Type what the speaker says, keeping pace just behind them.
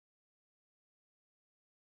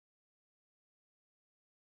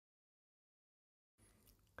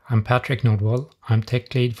I'm Patrick Nordwall. I'm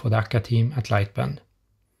tech lead for the Akka team at Lightbend.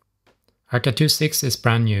 Akka 2.6 is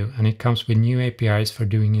brand new and it comes with new APIs for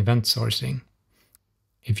doing event sourcing.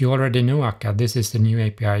 If you already know Akka, this is the new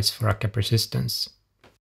APIs for Akka persistence.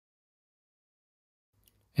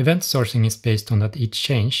 Event sourcing is based on that each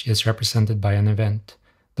change is represented by an event.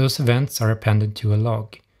 Those events are appended to a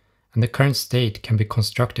log, and the current state can be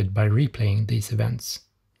constructed by replaying these events.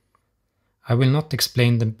 I will not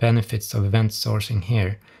explain the benefits of event sourcing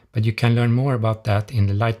here, but you can learn more about that in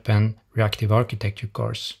the Lightbend Reactive Architecture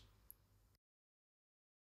course.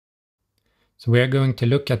 So we are going to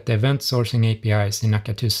look at the event sourcing APIs in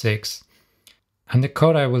Akka 2.6. And the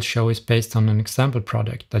code I will show is based on an example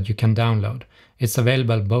project that you can download. It's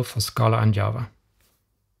available both for Scala and Java.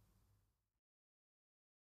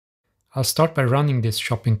 I'll start by running this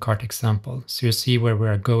shopping cart example so you see where we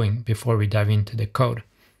are going before we dive into the code.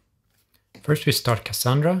 First we start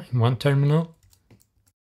Cassandra in one terminal.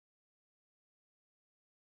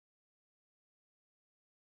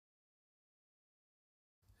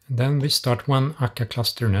 And then we start one Akka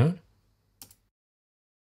cluster node.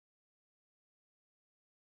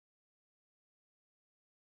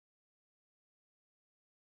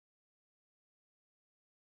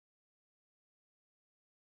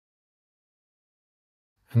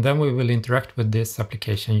 And then we will interact with this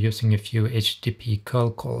application using a few HTTP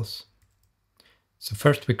curl calls. So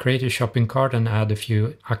first we create a shopping cart and add a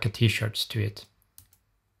few Akka t-shirts to it.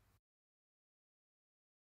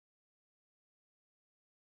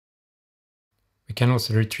 We can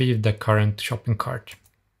also retrieve the current shopping cart.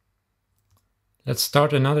 Let's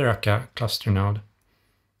start another Akka cluster node.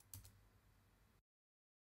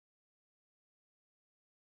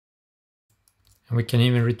 And we can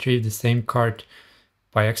even retrieve the same cart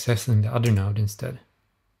by accessing the other node instead.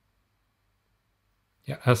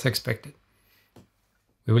 Yeah, as expected.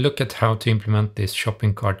 We will look at how to implement this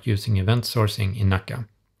shopping cart using event sourcing in Akka.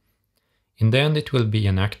 In the end, it will be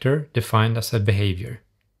an actor defined as a behavior.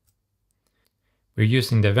 We're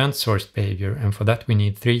using the event sourced behavior, and for that we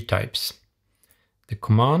need three types. The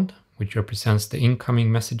command, which represents the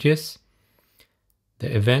incoming messages,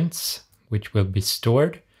 the events, which will be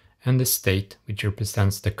stored, and the state, which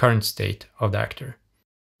represents the current state of the actor.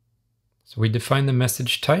 So we define the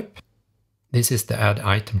message type. This is the add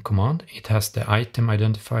item command. It has the item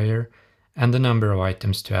identifier and the number of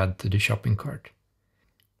items to add to the shopping cart.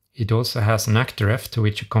 It also has an actorf to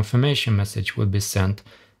which a confirmation message will be sent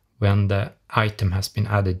when the item has been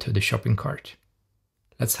added to the shopping cart.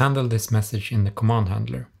 Let's handle this message in the command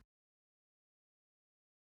handler.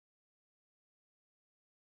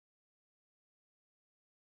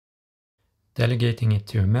 Delegating it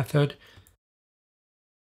to a method,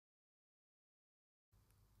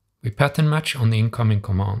 we pattern match on the incoming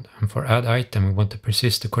command, and for add item we want to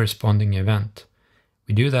persist the corresponding event.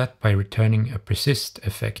 We do that by returning a persist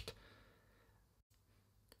effect.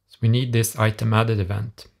 So we need this item added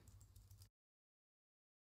event.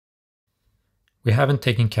 We haven't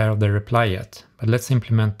taken care of the reply yet, but let's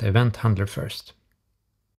implement the event handler first.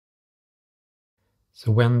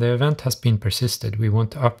 So when the event has been persisted, we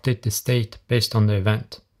want to update the state based on the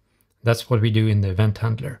event. That's what we do in the event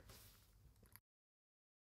handler.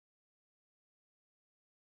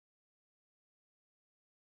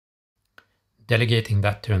 Delegating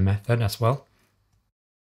that to a method as well.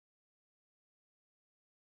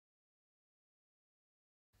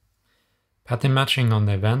 Pattern matching on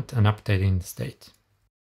the event and updating the state.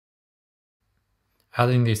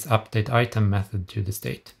 Adding this update item method to the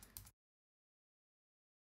state.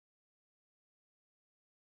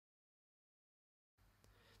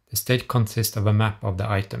 The state consists of a map of the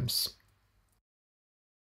items.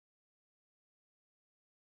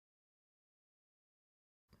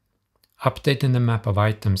 Updating the map of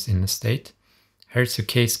items in the state. Here's a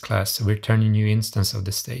case class, so we return a new instance of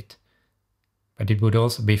the state. But it would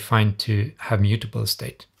also be fine to have mutable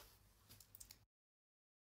state.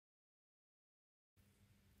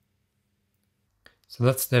 So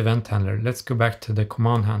that's the event handler. Let's go back to the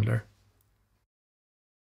command handler.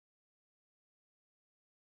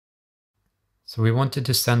 So we wanted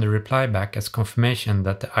to send a reply back as confirmation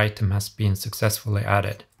that the item has been successfully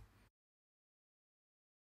added.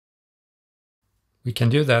 We can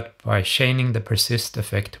do that by chaining the persist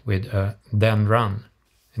effect with a then run.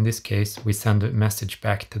 In this case, we send a message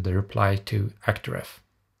back to the reply to actorf.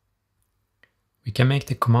 We can make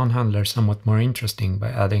the command handler somewhat more interesting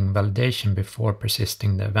by adding validation before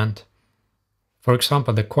persisting the event. For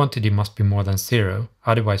example, the quantity must be more than 0,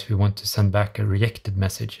 otherwise we want to send back a rejected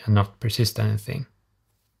message and not persist anything.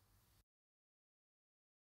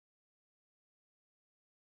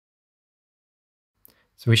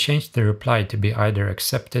 So we change the reply to be either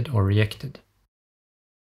accepted or rejected.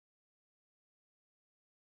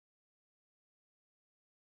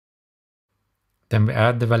 Then we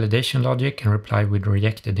add the validation logic and reply with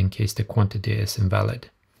rejected in case the quantity is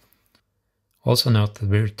invalid. Also note that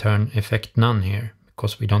we return effect none here,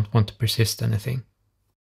 because we don't want to persist anything.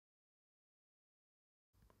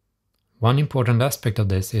 One important aspect of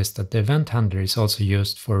this is that the event handler is also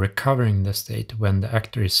used for recovering the state when the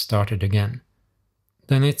actor is started again.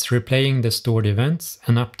 Then it's replaying the stored events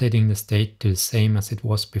and updating the state to the same as it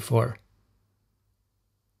was before.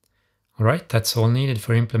 Alright, that's all needed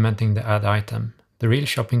for implementing the add item. The real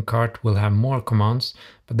shopping cart will have more commands,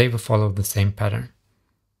 but they will follow the same pattern.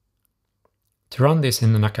 To run this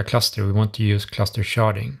in an Akka cluster, we want to use cluster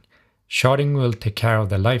sharding. Sharding will take care of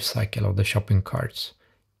the life cycle of the shopping carts.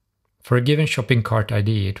 For a given shopping cart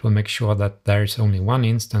ID, it will make sure that there is only one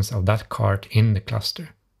instance of that cart in the cluster.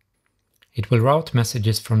 It will route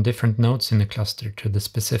messages from different nodes in the cluster to the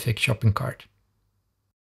specific shopping cart.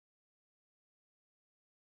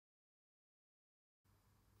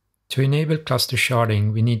 To enable cluster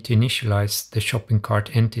sharding, we need to initialize the shopping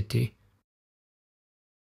cart entity.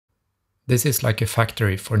 This is like a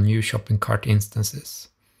factory for new shopping cart instances.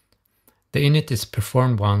 The init is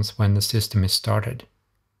performed once when the system is started.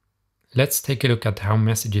 Let's take a look at how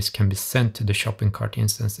messages can be sent to the shopping cart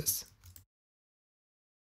instances.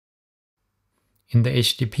 In the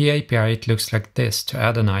HTTP API, it looks like this to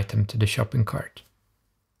add an item to the shopping cart.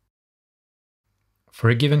 For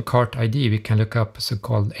a given cart ID, we can look up a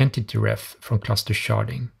so-called entity ref from cluster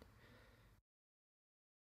sharding.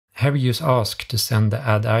 Here we use ask to send the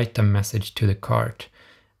add item message to the cart.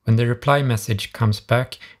 When the reply message comes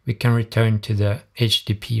back, we can return to the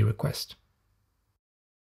HTTP request.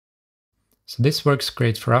 So this works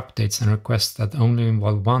great for updates and requests that only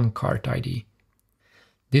involve one cart ID.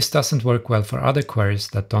 This doesn't work well for other queries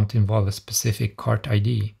that don't involve a specific cart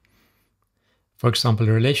ID. For example,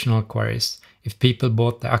 relational queries. If people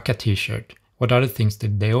bought the Akka t-shirt, what other things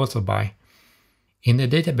did they also buy? In the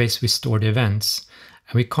database we store the events,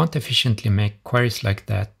 and we can't efficiently make queries like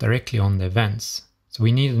that directly on the events. So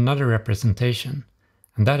we need another representation,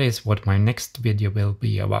 and that is what my next video will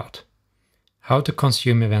be about. How to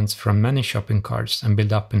consume events from many shopping carts and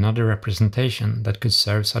build up another representation that could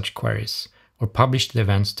serve such queries, or publish the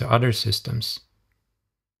events to other systems.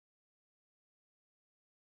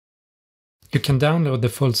 You can download the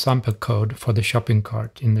full sample code for the shopping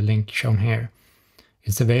cart in the link shown here.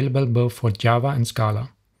 It's available both for Java and Scala.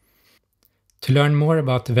 To learn more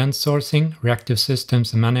about event sourcing, reactive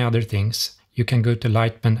systems and many other things, you can go to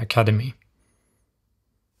Lightbend Academy.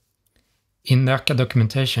 In the Akka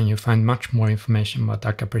documentation you find much more information about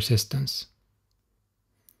Akka persistence.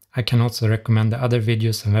 I can also recommend the other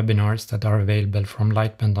videos and webinars that are available from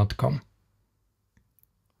lightbend.com.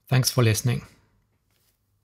 Thanks for listening.